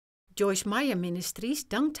Joyce Meyer Ministries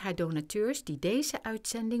dankt haar donateurs die deze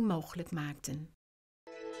uitzending mogelijk maakten.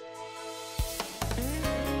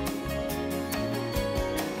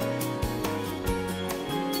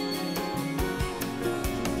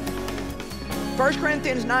 First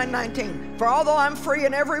Corinthians 9:19. For although I'm free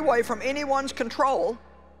in every way from anyone's control,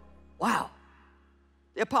 wow.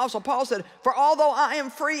 The Apostle Paul said, for although I am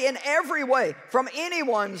free in every way from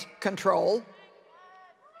anyone's control,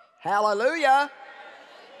 hallelujah.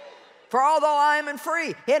 For although I am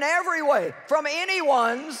free in every way from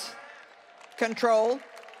anyone's control,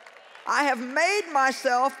 I have made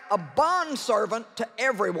myself a bondservant to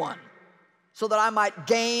everyone so that I might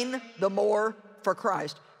gain the more for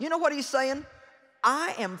Christ. You know what he's saying?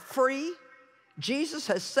 I am free. Jesus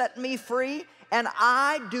has set me free, and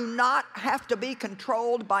I do not have to be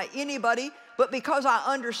controlled by anybody. But because I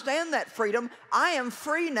understand that freedom, I am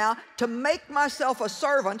free now to make myself a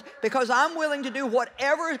servant because I'm willing to do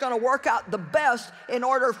whatever is going to work out the best in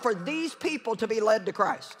order for these people to be led to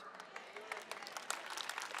Christ.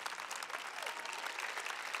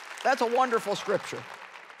 That's a wonderful scripture.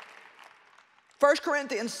 1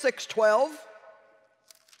 Corinthians 6:12.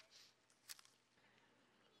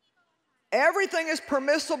 Everything is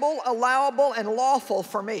permissible, allowable, and lawful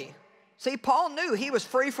for me. See, Paul knew he was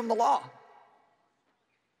free from the law.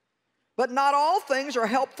 But not all things are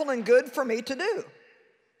helpful and good for me to do,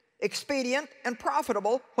 expedient and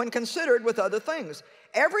profitable when considered with other things.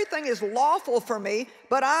 Everything is lawful for me,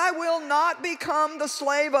 but I will not become the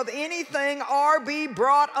slave of anything or be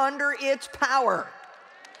brought under its power.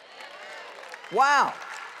 Wow.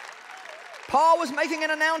 Paul was making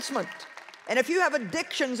an announcement. And if you have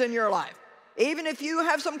addictions in your life, even if you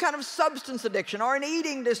have some kind of substance addiction or an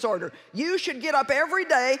eating disorder, you should get up every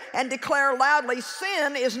day and declare loudly,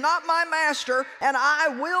 sin is not my master, and I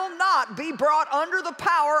will not be brought under the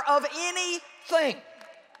power of anything.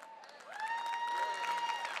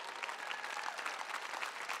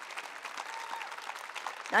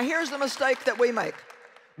 Now here's the mistake that we make.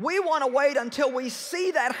 We want to wait until we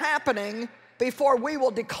see that happening before we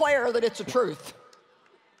will declare that it's a truth.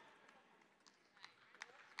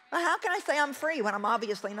 Well, how can I say I'm free when I'm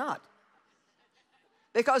obviously not?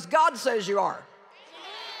 Because God says you are.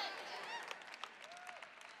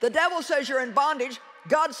 The devil says you're in bondage.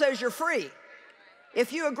 God says you're free.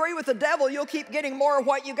 If you agree with the devil, you'll keep getting more of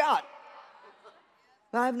what you got.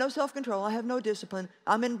 I have no self-control. I have no discipline.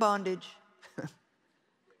 I'm in bondage.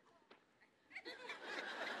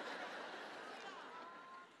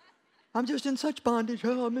 I'm just in such bondage.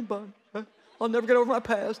 Oh, I'm in bondage. I'll never get over my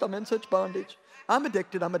past. I'm in such bondage. I'm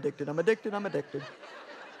addicted, I'm addicted, I'm addicted, I'm addicted.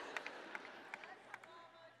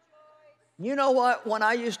 You know what? When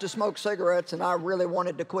I used to smoke cigarettes and I really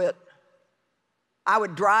wanted to quit, I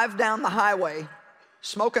would drive down the highway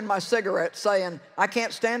smoking my cigarette saying, I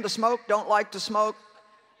can't stand to smoke, don't like to smoke,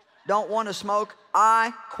 don't want to smoke.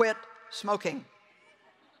 I quit smoking.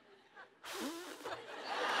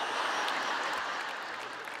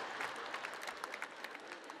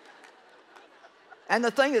 And the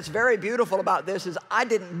thing that's very beautiful about this is I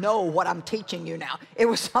didn't know what I'm teaching you now. It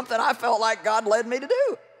was something I felt like God led me to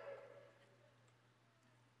do.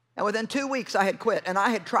 And within 2 weeks I had quit, and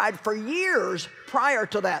I had tried for years prior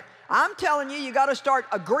to that. I'm telling you, you got to start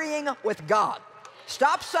agreeing with God.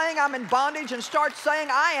 Stop saying I'm in bondage and start saying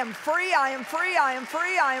I am free, I am free, I am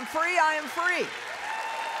free, I am free, I am free.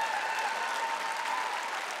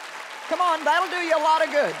 Come on, that'll do you a lot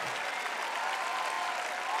of good.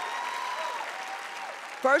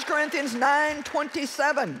 1 Corinthians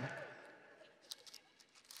 9:27.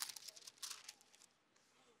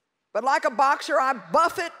 But like a boxer, I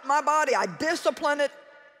buffet my body, I discipline it,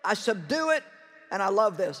 I subdue it, and I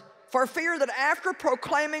love this. For fear that after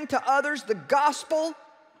proclaiming to others the gospel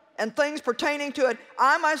and things pertaining to it,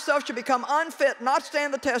 I myself should become unfit, not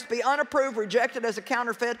stand the test, be unapproved, rejected as a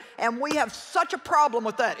counterfeit. And we have such a problem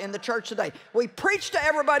with that in the church today. We preach to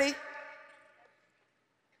everybody,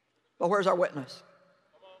 but where's our witness?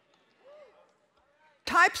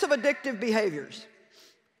 Types of addictive behaviors.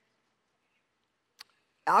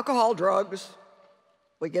 Alcohol, drugs,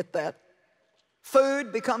 we get that.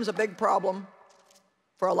 Food becomes a big problem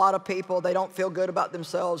for a lot of people. They don't feel good about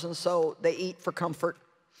themselves, and so they eat for comfort.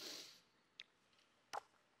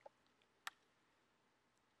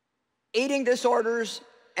 Eating disorders,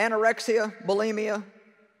 anorexia, bulimia.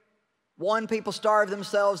 One, people starve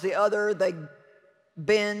themselves. The other, they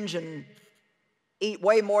binge and eat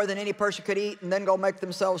way more than any person could eat and then go make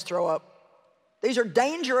themselves throw up. These are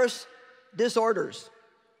dangerous disorders.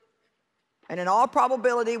 And in all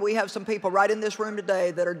probability, we have some people right in this room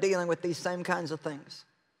today that are dealing with these same kinds of things.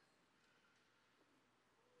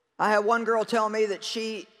 I had one girl tell me that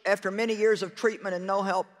she, after many years of treatment and no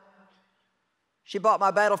help, she bought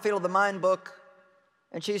my Battlefield of the Mind book,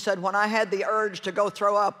 and she said, when I had the urge to go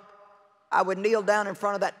throw up, I would kneel down in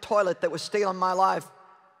front of that toilet that was stealing my life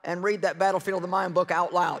and read that Battlefield of the Mind book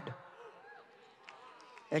out loud.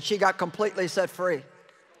 And she got completely set free.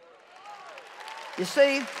 You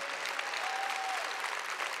see,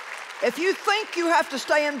 if you think you have to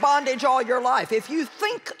stay in bondage all your life, if you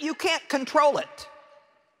think you can't control it,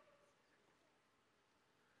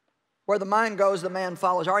 where the mind goes, the man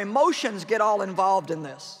follows. Our emotions get all involved in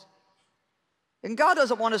this. And God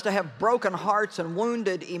doesn't want us to have broken hearts and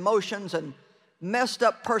wounded emotions and messed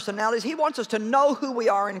up personalities. He wants us to know who we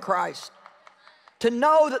are in Christ, to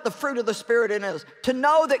know that the fruit of the Spirit in us, to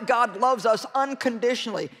know that God loves us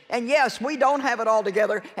unconditionally. And yes, we don't have it all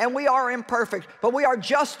together, and we are imperfect, but we are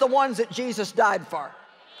just the ones that Jesus died for.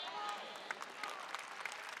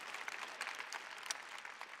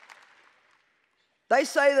 They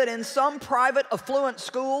say that in some private affluent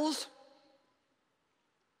schools,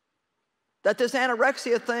 that this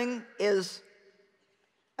anorexia thing is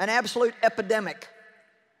an absolute epidemic,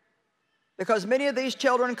 because many of these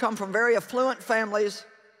children come from very affluent families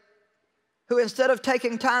who, instead of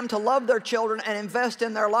taking time to love their children and invest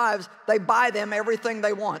in their lives, they buy them everything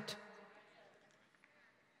they want.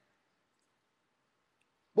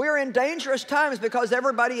 We're in dangerous times because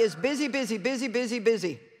everybody is busy, busy, busy, busy,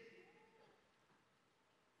 busy.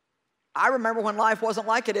 I remember when life wasn't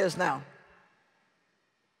like it is now.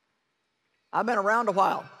 I've been around a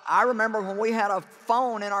while. I remember when we had a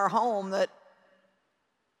phone in our home that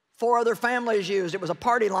 4 other families used. It was a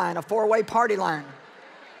party line, a 4-way party line.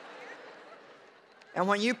 And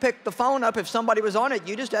when you picked the phone up, if somebody was on it,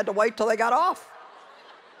 you just had to wait till they got off.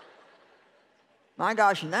 My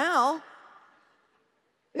gosh, now,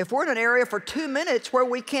 if we're in an area for 2 minutes where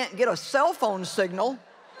we can't get a cell phone signal,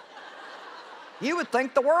 you would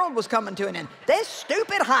think the world was coming to an end. This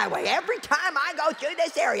stupid highway, every time I go through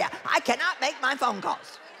this area, I cannot make my phone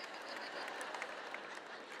calls.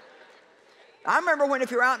 I remember when if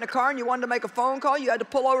you were out in the car and you wanted to make a phone call, you had to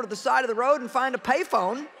pull over to the side of the road and find a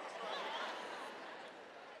payphone.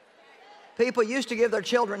 People used to give their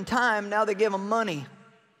children time, now they give them money.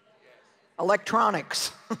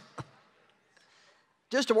 Electronics.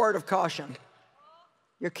 Just a word of caution.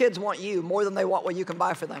 Your kids want you more than they want what you can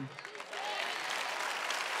buy for them.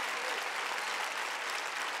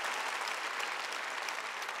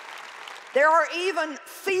 There are even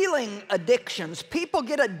feeling addictions. People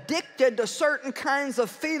get addicted to certain kinds of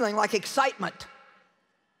feeling, like excitement.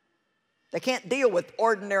 They can't deal with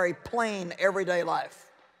ordinary, plain, everyday life,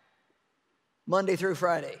 Monday through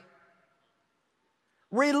Friday.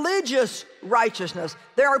 Religious righteousness.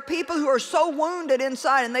 There are people who are so wounded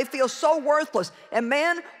inside and they feel so worthless. And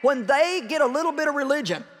man, when they get a little bit of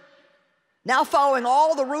religion, now following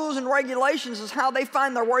all the rules and regulations is how they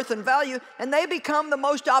find their worth and value, and they become the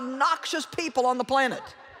most obnoxious people on the planet.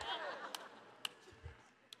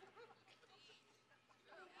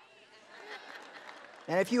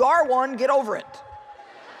 And if you are one, get over it.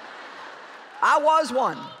 I was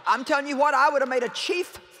one. I'm telling you what, I would have made a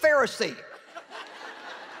chief Pharisee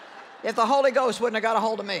if the Holy Ghost wouldn't have got a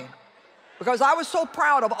hold of me. Because I was so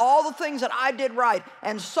proud of all the things that I did right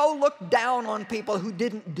and so looked down on people who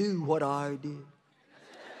didn't do what I did.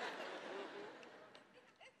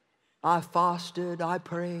 I fasted, I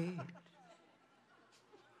prayed.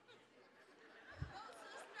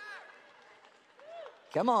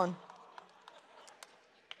 Come on.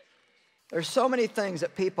 There's so many things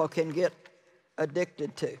that people can get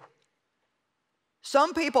addicted to.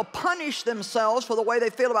 Some people punish themselves for the way they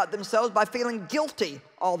feel about themselves by feeling guilty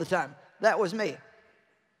all the time. That was me.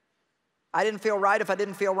 I didn't feel right if I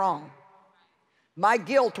didn't feel wrong. My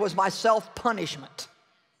guilt was my self-punishment.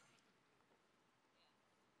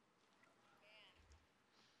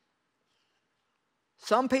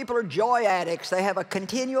 Some people are joy addicts. They have a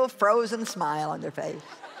continual frozen smile on their face.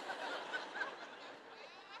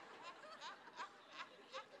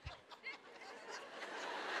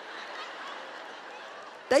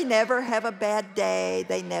 They never have a bad day.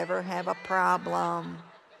 They never have a problem.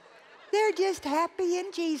 They're just happy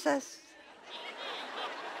in Jesus.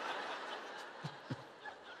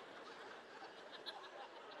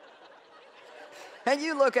 And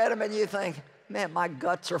you look at them and you think, man, my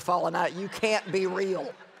guts are falling out. You can't be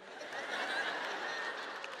real.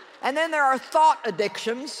 And then there are thought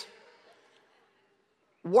addictions.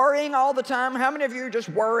 Worrying all the time. How many of you just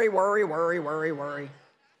worry, worry, worry, worry, worry?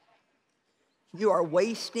 You are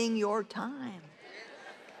wasting your time.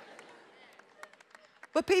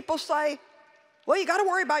 But people say, well, you got to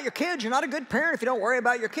worry about your kids. You're not a good parent if you don't worry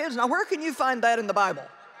about your kids. Now, where can you find that in the Bible?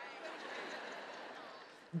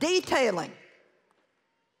 detailing,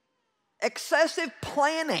 excessive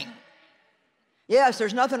planning. Yes,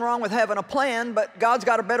 there's nothing wrong with having a plan, but God's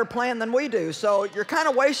got a better plan than we do. So you're kind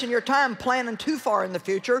of wasting your time planning too far in the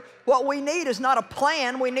future. What we need is not a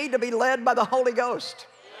plan. We need to be led by the Holy Ghost.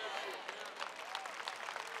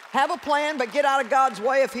 Have a plan, but get out of God's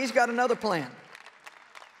way if He's got another plan.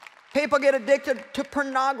 People get addicted to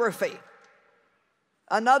pornography.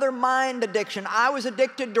 Another mind addiction. I was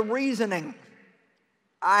addicted to reasoning.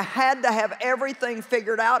 I had to have everything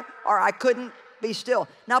figured out or I couldn't be still.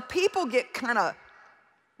 Now, people get kind of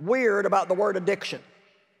weird about the word addiction.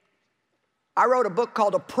 I wrote a book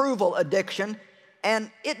called Approval Addiction,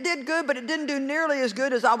 and it did good, but it didn't do nearly as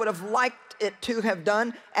good as I would have liked it to have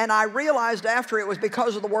done, and I realized after it was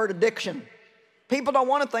because of the word addiction. People don't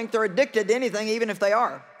want to think they're addicted to anything, even if they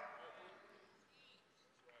are.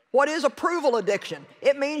 What is approval addiction?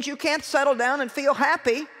 It means you can't settle down and feel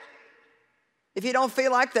happy if you don't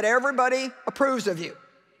feel like that everybody approves of you.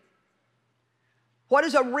 What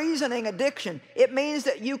is a reasoning addiction? It means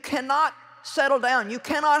that you cannot settle down. You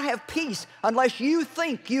cannot have peace unless you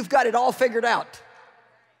think you've got it all figured out.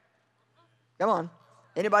 Come on.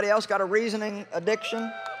 Anybody else got a reasoning addiction?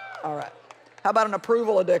 All right. How about an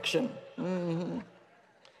approval addiction?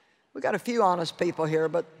 We got a few honest people here,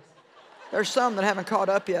 but there's some that haven't caught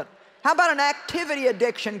up yet. How about an activity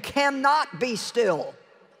addiction? Cannot be still.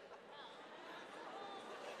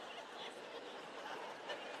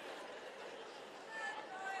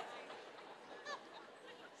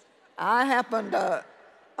 I happen to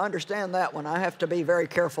understand that one. I have to be very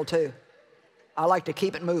careful too. I like to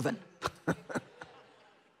keep it moving.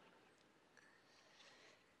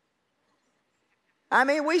 I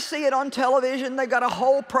mean, we see it on television. They got a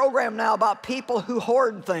whole program now about people who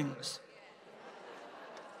hoard things.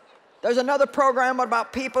 There's another program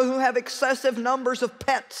about people who have excessive numbers of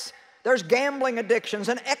pets. There's gambling addictions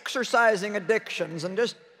and exercising addictions and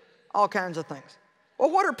just all kinds of things. Well,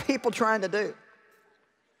 what are people trying to do?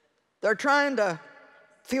 They're trying to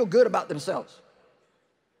feel good about themselves.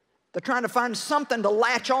 They're trying to find something to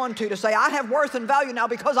latch on to say, I have worth and value now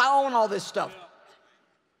because I own all this stuff.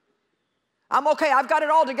 I'm okay, I've got it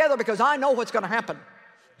all together because I know what's going to happen.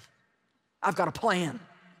 I've got a plan.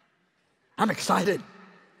 I'm excited.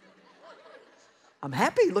 I'm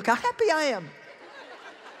happy. Look how happy I am.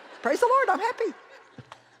 Praise the Lord, I'm happy.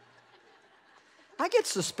 I get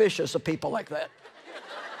suspicious of people like that.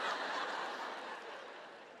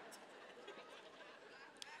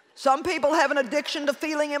 Some people have an addiction to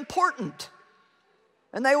feeling important,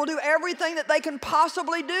 and they will do everything that they can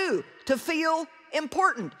possibly do to feel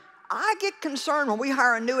important. I get concerned when we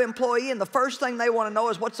hire a new employee and the first thing they want to know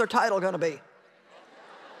is what's their title going to be.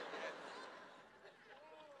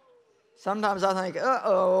 Sometimes I think,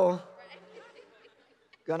 uh-oh,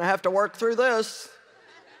 gonna have to work through this.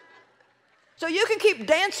 So you can keep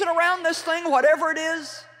dancing around this thing, whatever it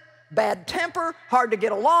is, bad temper, hard to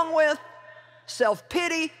get along with,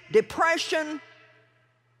 self-pity, depression,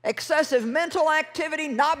 excessive mental activity,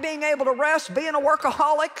 not being able to rest, being a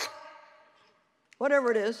workaholic,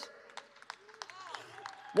 whatever it is.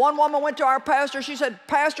 One woman went to our pastor. She said,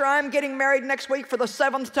 Pastor, I'm getting married next week for the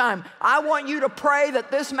 7th time. I want you to pray that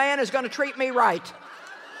this man is going to treat me right.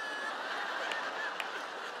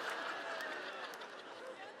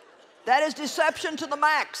 That is deception to the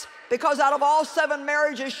max, because out of all 7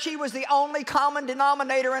 marriages, she was the only common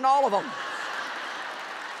denominator in all of them.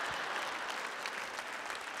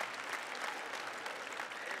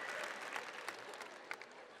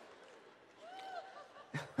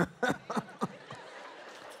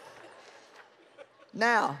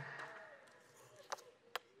 Now,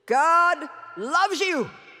 God loves you.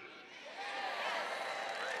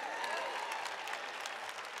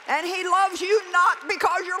 And He loves you not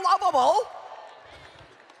because you're lovable,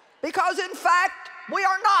 because in fact, we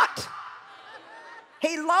are not.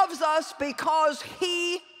 He loves us because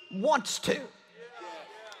He wants to.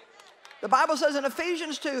 The Bible says in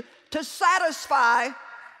Ephesians 2, to satisfy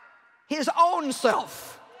His own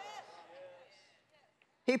self,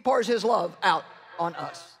 He pours His love out on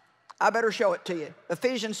us. I better show it to you.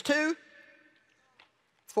 Ephesians 2,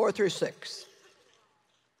 4 through 6.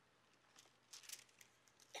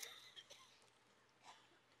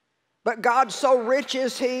 But God, so rich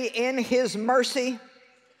is He in His mercy,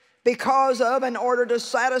 because of, in order to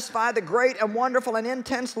satisfy the great and wonderful and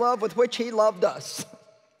intense love with which He loved us.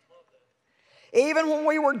 Even when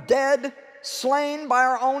we were dead, slain by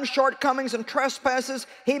our own shortcomings and trespasses,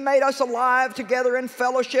 He made us alive together in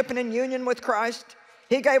fellowship and in union with Christ.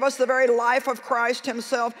 He gave us the very life of Christ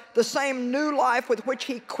Himself, the same new life with which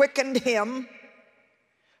He quickened Him,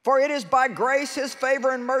 For it is by grace, his favor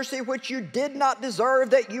and mercy, which you did not deserve,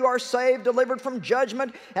 that you are saved, delivered from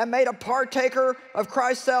judgment, and made a partaker of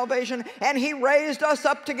Christ's salvation. And he raised us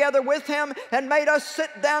up together with him and made us sit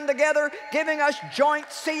down together, giving us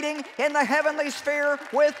joint seating in the heavenly sphere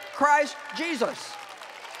with Christ Jesus.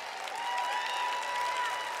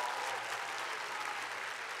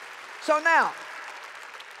 So now,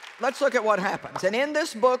 let's look at what happens. And in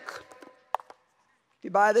this book, if you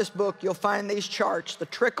buy this book, you'll find these charts, the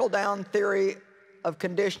trickle-down theory of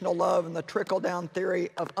conditional love and the trickle-down theory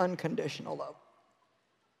of unconditional love.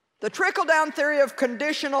 The trickle-down theory of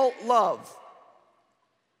conditional love.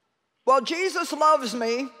 Well, Jesus loves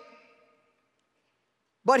me,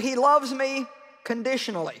 but he loves me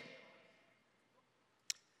conditionally.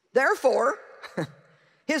 Therefore,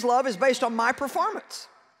 his love is based on my performance.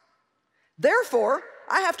 Therefore,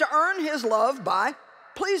 I have to earn his love by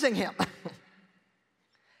pleasing him.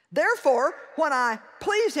 Therefore, when I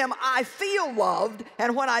please him, I feel loved,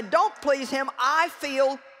 and when I don't please him, I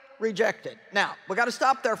feel rejected. Now, we got to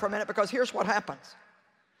stop there for a minute, because here's what happens.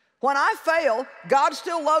 When I fail, God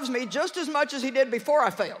still loves me just as much as he did before I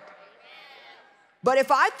failed. But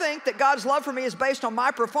if I think that God's love for me is based on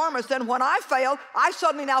my performance, then when I fail, I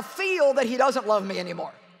suddenly now feel that he doesn't love me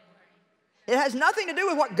anymore. It has nothing to do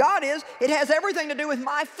with what God is. It has everything to do with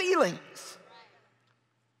my feelings.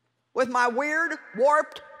 With my weird,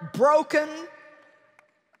 warped, broken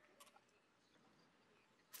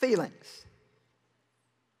feelings.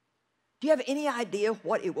 Do you have any idea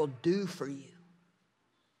what it will do for you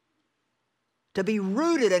to be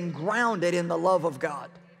rooted and grounded in the love of God?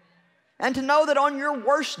 And to know that on your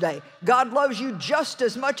worst day, God loves you just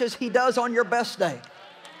as much as he does on your best day.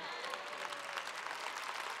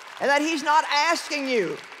 And that he's not asking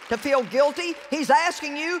you to feel guilty. He's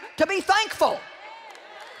asking you to be thankful.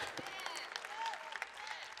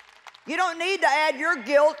 You don't need to add your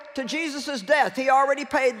guilt to Jesus' death. He already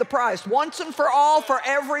paid the price. Once and for all, for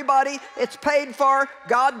everybody, it's paid for.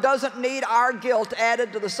 God doesn't need our guilt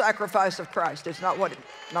added to the sacrifice of Christ. It's not what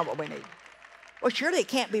we need. Well, surely it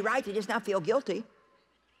can't be right to just not feel guilty.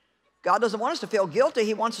 God doesn't want us to feel guilty.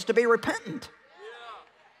 He wants us to be repentant.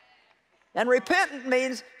 And repentant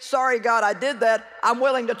means, sorry, God, I did that. I'm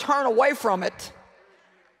willing to turn away from it.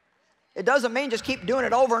 It doesn't mean just keep doing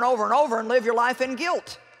it over and over and over and live your life in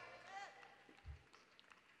guilt.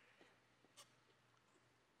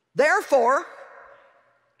 Therefore,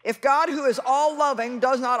 if God, who is all-loving,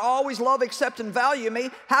 does not always love, accept, and value me,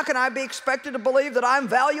 how can I be expected to believe that I'm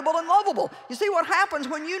valuable and lovable? You see what happens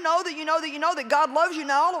when you know that God loves you.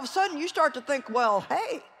 Now all of a sudden you start to think, well,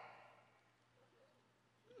 hey,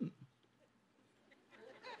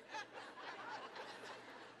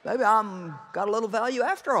 maybe I'm got a little value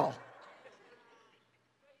after all.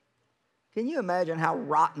 Can you imagine how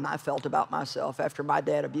rotten I felt about myself after my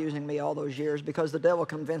dad abusing me all those years because the devil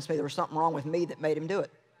convinced me there was something wrong with me that made him do it?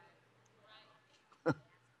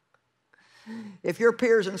 If your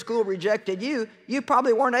peers in school rejected you, you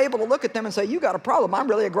probably weren't able to look at them and say, you got a problem. I'm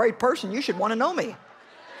really a great person. You should want to know me.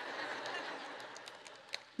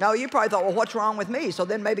 No, you probably thought, well, what's wrong with me? So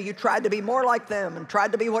then maybe you tried to be more like them and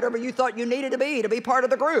tried to be whatever you thought you needed to be part of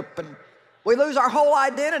the group. And we lose our whole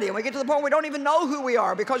identity, and we get to the point where we don't even know who we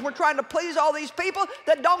are because we're trying to please all these people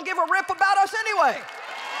that don't give a rip about us anyway.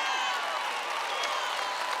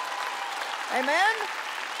 Amen?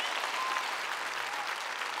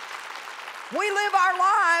 We live our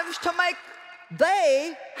lives to make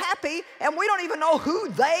they happy, and we don't even know who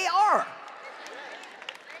they are.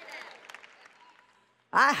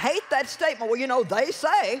 I hate that statement. Well, you know, they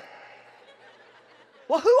say.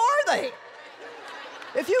 Well, who are they?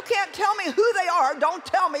 If you can't tell me who they are, don't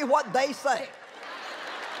tell me what they say.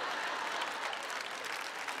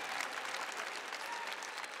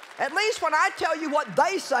 At least when I tell you what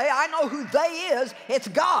they say, I know who they is. It's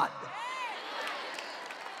God.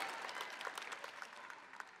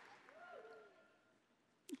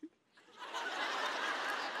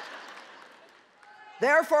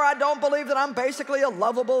 Therefore, I don't believe that I'm basically a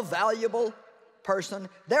lovable, valuable person.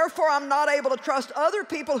 Therefore, I'm not able to trust other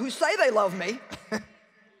people who say they love me.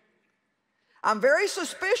 I'm very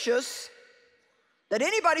suspicious that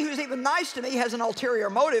anybody who's even nice to me has an ulterior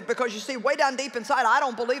motive because, you see, way down deep inside, I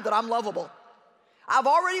don't believe that I'm lovable. I've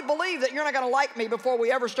already believed that you're not going to like me before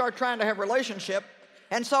we ever start trying to have a relationship.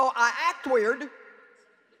 And so I act weird.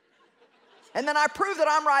 And then I prove that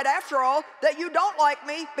I'm right after all, that you don't like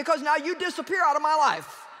me because now you disappear out of my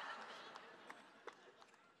life.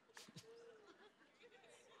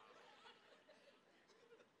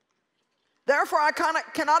 Therefore, I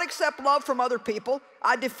cannot accept love from other people.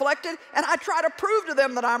 I deflect it, and I try to prove to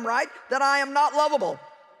them that I'm right, that I am not lovable.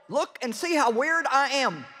 Look and see how weird I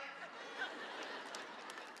am.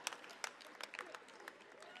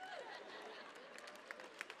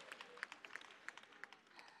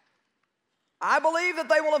 I believe that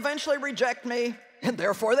they will eventually reject me, and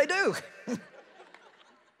therefore they do.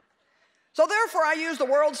 So therefore I use the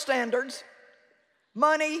world's standards,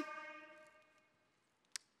 money,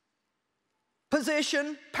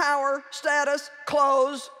 position, power, status,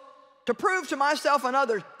 clothes, to prove to myself and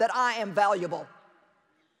others that I am valuable.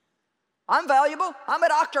 I'm valuable. I'm a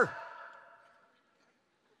doctor.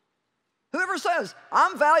 Whoever says,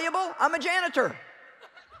 I'm valuable, I'm a janitor.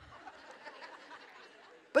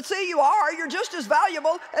 But see, you're just as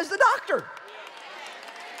valuable as the doctor.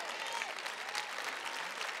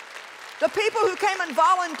 The people who came and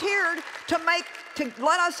volunteered to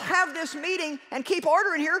let us have this meeting and keep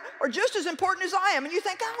order in here are just as important as I am. And you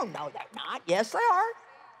think, oh, no, they're not. Yes, they are.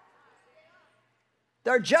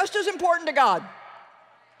 They're just as important to God.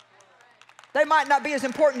 They might not be as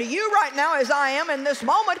important to you right now as I am in this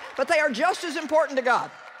moment, but they are just as important to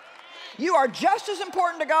God. You are just as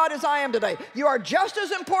important to God as I am today. You are just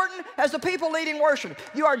as important as the people leading worship.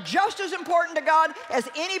 You are just as important to God as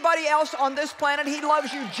anybody else on this planet. He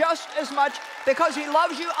loves you just as much because He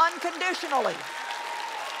loves you unconditionally.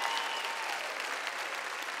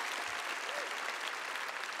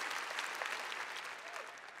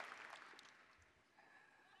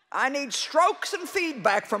 I need strokes and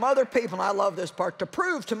feedback from other people, and I love this part, to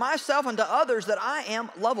prove to myself and to others that I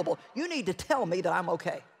am lovable. You need to tell me that I'm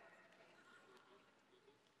okay.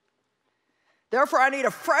 Therefore, I need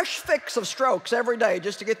a fresh fix of strokes every day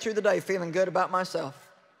just to get through the day feeling good about myself.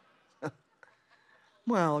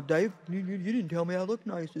 Well, Dave, you didn't tell me I looked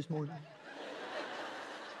nice this morning.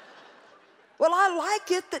 Well, I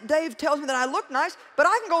like it that Dave tells me that I look nice, but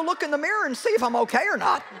I can go look in the mirror and see if I'm okay or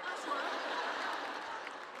not.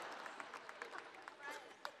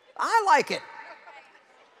 I like it.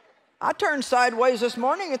 I turned sideways this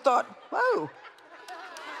morning and thought, whoa,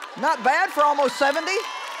 not bad for almost 70.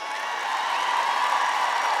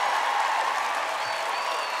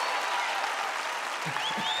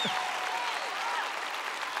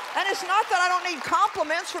 And it's not that I don't need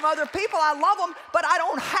compliments from other people. I love them, but I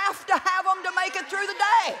don't have to have them to make it through the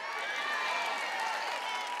day.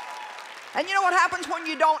 And you know what happens when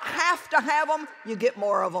you don't have to have them? You get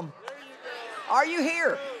more of them. Are you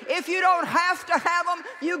here? If you don't have to have them,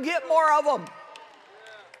 you get more of them.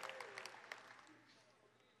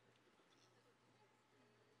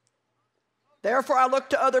 Therefore, I look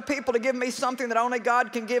to other people to give me something that only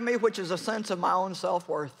God can give me, which is a sense of my own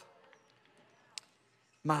self-worth.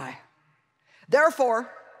 Therefore,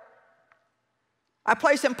 I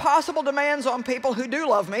place impossible demands on people who do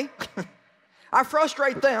love me. I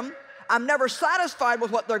frustrate them. I'm never satisfied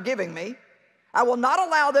with what they're giving me. I will not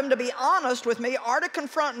allow them to be honest with me or to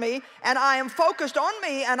confront me, and I am focused on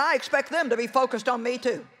me, and I expect them to be focused on me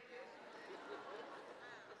too.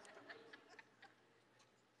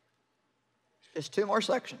 Just 2 more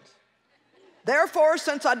sections. Therefore,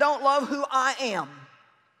 since I don't love who I am,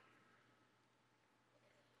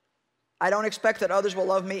 I don't expect that others will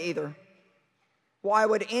love me either. Why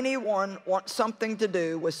would anyone want something to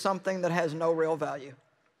do with something that has no real value?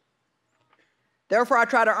 Therefore, I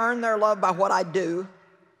try to earn their love by what I do.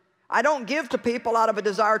 I don't give to people out of a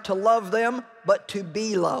desire to love them, but to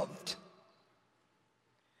be loved.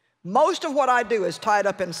 Most of what I do is tied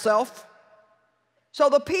up in self. So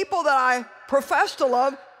the people that I profess to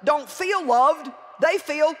love don't feel loved, they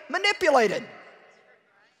feel manipulated.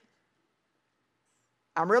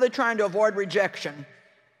 I'm really trying to avoid rejection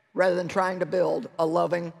rather than trying to build a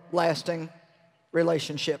loving, lasting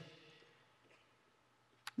relationship.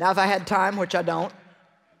 Now, if I had time, which I don't,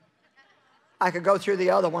 I could go through the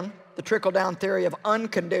other one, the trickle-down theory of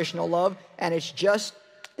unconditional love, and it's just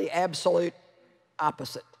the absolute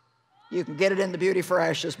opposite. You can get it in the Beauty for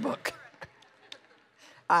Ashes book.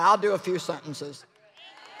 I'll do a few sentences.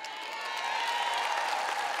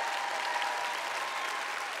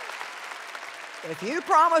 If you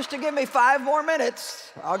promise to give me 5 more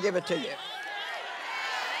minutes, I'll give it to you.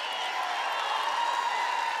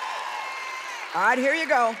 All right, here you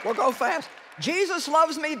go. We'll go fast. Jesus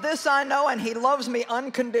loves me, this I know, and He loves me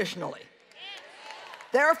unconditionally.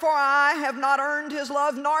 Therefore, I have not earned His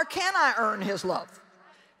love, nor can I earn His love.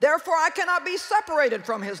 Therefore, I cannot be separated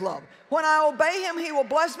from His love. When I obey Him, He will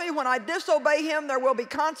bless me. When I disobey Him, there will be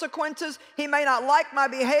consequences. He may not like my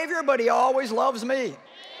behavior, but He always loves me.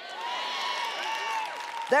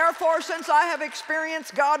 Therefore, since I have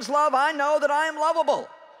experienced God's love, I know that I am lovable.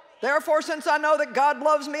 Therefore, since I know that God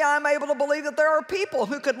loves me, I'm able to believe that there are people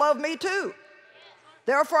who could love me too.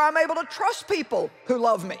 Therefore, I'm able to trust people who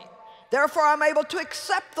love me. Therefore, I'm able to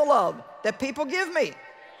accept the love that people give me.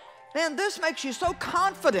 Man, this makes you so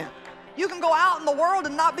confident. You can go out in the world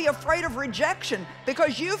and not be afraid of rejection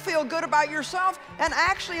because you feel good about yourself. And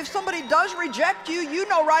actually, if somebody does reject you, you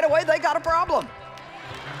know right away they got a problem.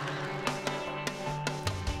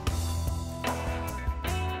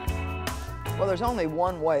 Well, there's only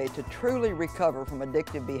one way to truly recover from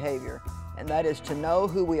addictive behavior, and that is to know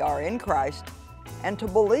who we are in Christ and to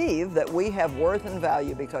believe that we have worth and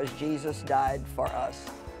value because Jesus died for us.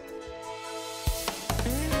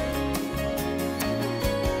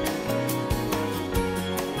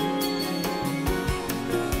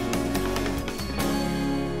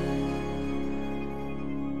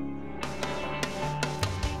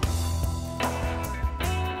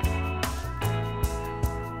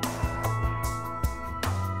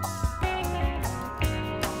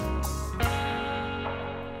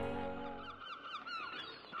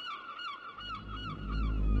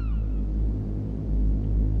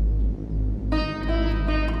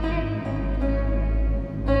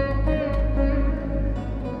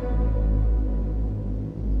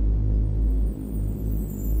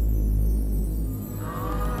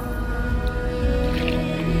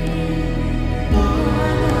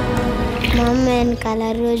 వెనకాల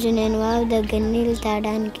రోజు నేను వాగు దగ్గర నీళ్ళు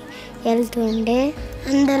తాగడానికి వెళ్తుండే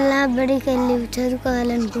అందరిలా బడికి వెళ్ళి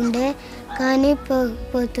చదువుకోవాలనుకుంటే కానీ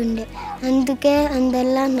పోతుండే అందుకే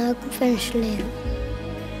అందరిలా నాకు ఫ్రెండ్స్ లేరు.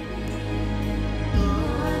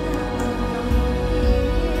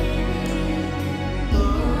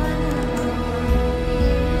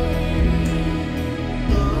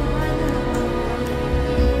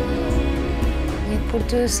 ఎప్పుడు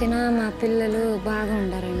చూసినా మా పిల్లలు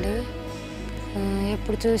బాగుండరండి.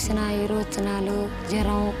 ఎప్పుడు చూసినా విరోచనాలు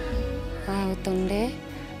జ్వరం అవుతుండే.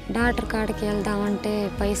 డాక్టర్ కాడికి వెళ్దామంటే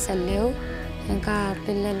పైసలు లేవు. ఇంకా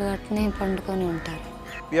పిల్లలు అట్నే పండుకొని ఉంటారు.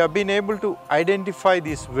 We have been able to identify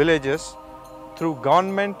these villages through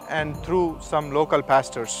government and through some local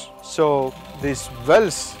pastors. So these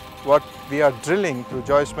wells, what we are drilling through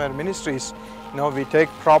Joyce Meyer Ministries, we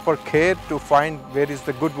take proper care to find where is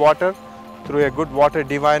the good water through a good water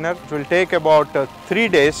diviner. It will take about 3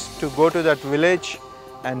 days to go to that village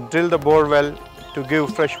and drill the bore well to give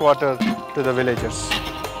fresh water to the villagers.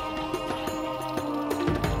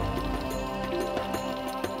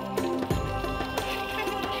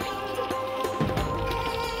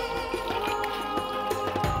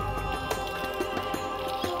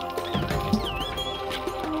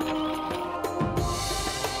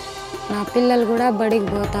 నా పిల్లలు కూడా బడికి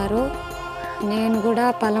పోతారు. నేను కూడా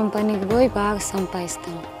పొలం పనికి పోయి బాగా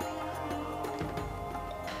సంపాదిస్తాను.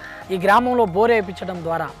 ఈ గ్రామంలో బోర్ వేయించడం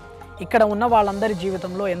ద్వారా ఇక్కడ ఉన్న వాళ్ళందరి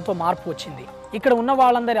జీవితంలో ఎంతో మార్పు వచ్చింది. ఇక్కడ ఉన్న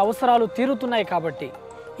వాళ్ళందరి అవసరాలు తీరుతున్నాయి కాబట్టి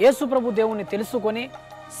యేసుప్రభు దేవుని తెలుసుకొని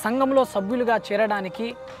సంఘంలో సభ్యులుగా చేరడానికి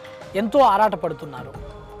ఎంతో ఆరాటపడుతున్నారు.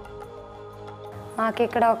 మాకు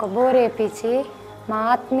ఇక్కడ ఒక బోర్ వేయించి మా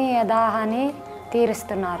ఆత్మీయ దాహాన్ని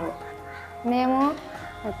తీరుస్తున్నారు. మేము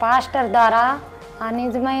పాస్టర్ ద్వారా ఆ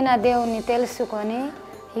నిజమైన దేవుని తెలుసుకొని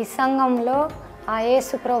ఈ సంఘంలో ఆ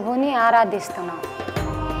యేసు ప్రభుని ఆరాధిస్తున్నాం.